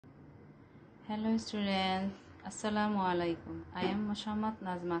Hello students, Assalamu alaikum. I am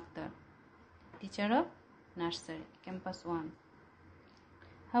Nazma Akter, teacher of nursery, campus 1.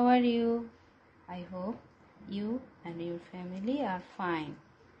 How are you? I hope you and your family are fine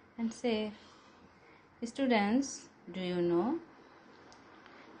and safe. Students, do you know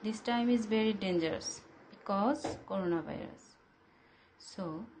this time is very dangerous because coronavirus.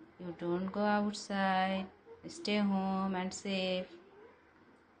 So you don't go outside, stay home and safe.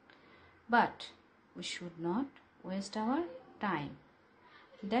 But we should not waste our time.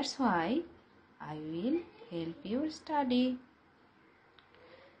 That's why I will help you study.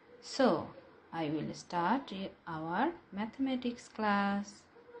 So, I will start our mathematics class.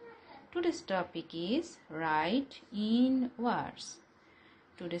 Today's topic is write in words.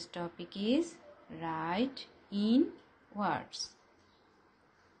 Today's topic is write in words.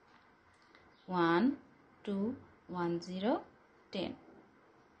 1, 2, 1, 0, 10.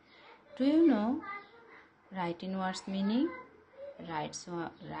 Do you know write in words meaning? Write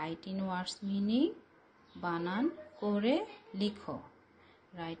in words meaning বানান করে লিখো.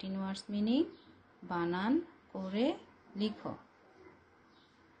 Write in words meaning বানান করে লিখো.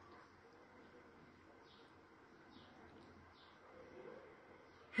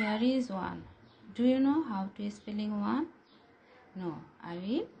 Here is 1. Do you know how to spelling 1? No, I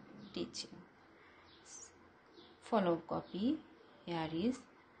will teach you. Follow copy. Here is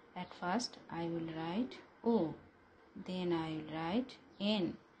at first I will write O, then I will write N,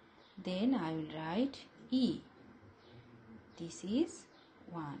 then I will write E. This is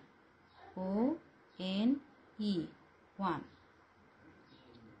 1. O, N, E, 1.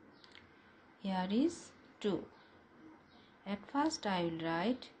 Here is 2. At first I will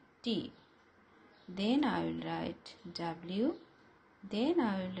write T, then I will write W, then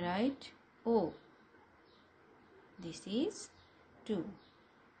I will write O. This is 2.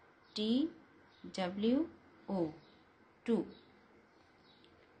 T, W, O, 2.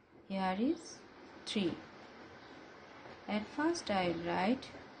 Here is 3. At first I will write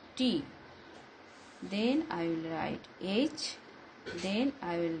T, then I will write H, then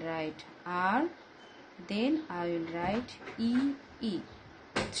I will write R, then I will write E, E,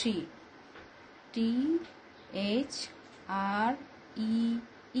 3. T, H, R, E,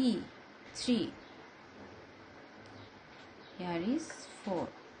 E, 3. Here is 4.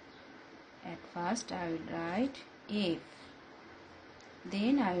 At first I will write F,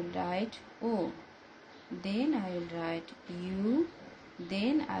 then I will write O, then I will write U,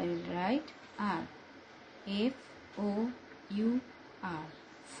 then I will write R. F, O, U, R.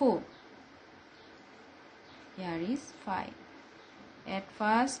 4. Here is 5. At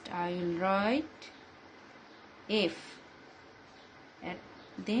first I will write F,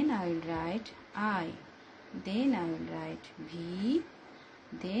 then I will write I, then I will write V,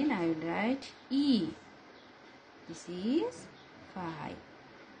 then I will write E. This is 5.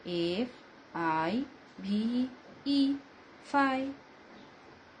 F, I, V, E, 5.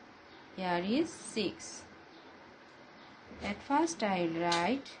 Here is 6. At first I will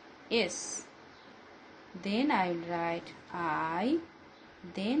write S, then I will write I,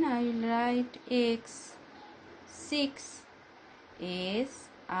 then I will write X. 6. S,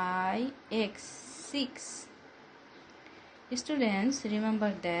 I, X, 6. Students,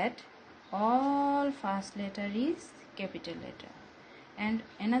 remember that all first letter is capital letter and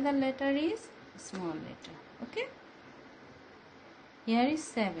another letter is small letter. Okay? Here is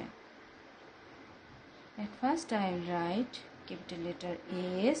 7. At first I will write capital letter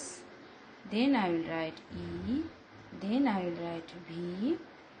S, then I will write E, then I will write V,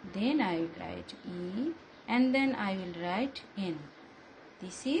 then I will write E, and then I will write N.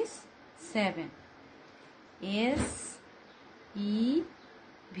 This is 7. S, E,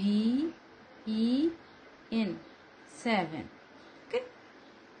 V, E, N, 7. Okay.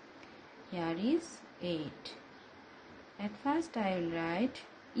 Here is 8. At first I will write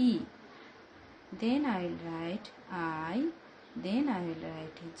E, then I will write I, then I will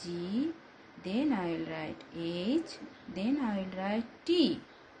write G, then I will write H, then I will write T.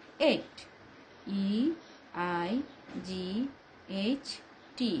 8. E, I, G, H,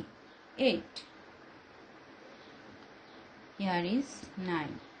 T. 8. Here is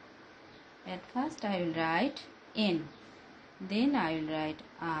 9. At first I will write N, then I will write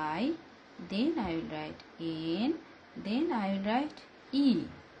I, then I will write N, then I will write E.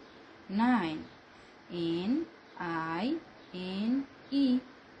 9. N, I, N, E,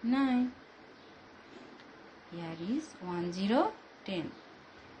 9. Here is 1, 0, 10.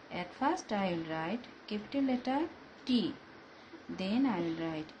 At first I will write capital letter T, then I will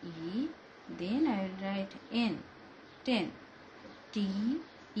write E, then I will write N. 10. T,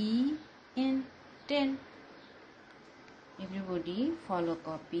 E, N 10. Everybody follow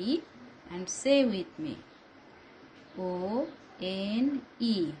copy and say with me. O N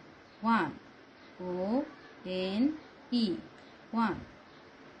E 1. O N E 1.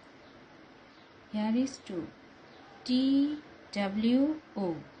 Here is 2. T W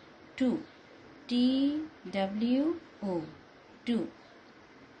O 2. T W O 2.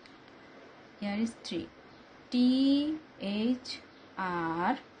 Here is 3. T H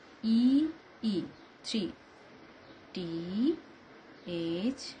R E E 3. T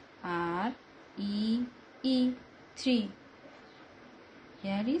H R E E 3.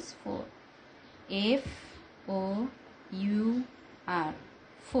 Here is 4. F O U R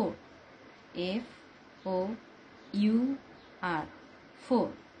 4. F O U R 4.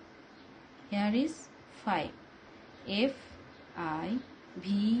 Here is 5. F I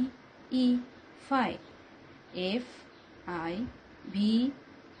V E 5. F I V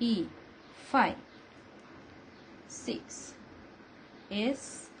E 5. 6.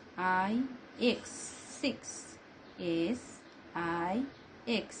 S I X 6. S I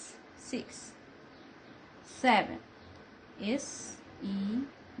X 6. 7. S E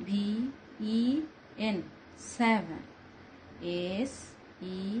V E N 7. S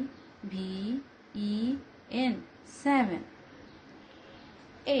E V E N 7.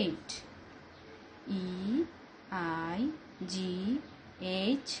 8. E I G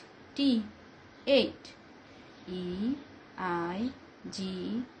H T 8. E I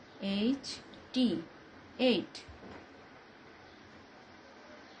G H T 8.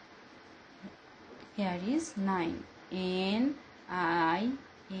 Here is 9. N I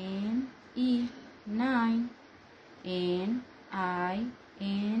N E 9. N I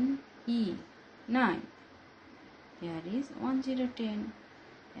N E 9. Here is 1010.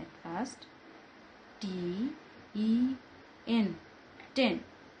 At first T E N 10.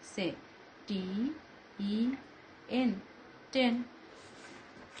 Say T E N 10.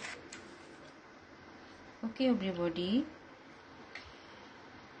 Okay everybody,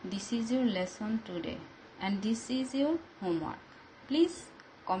 this is your lesson today and this is your homework. Please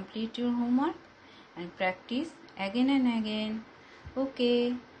complete your homework and practice again and again.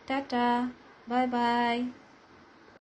 Okay, tata, bye bye.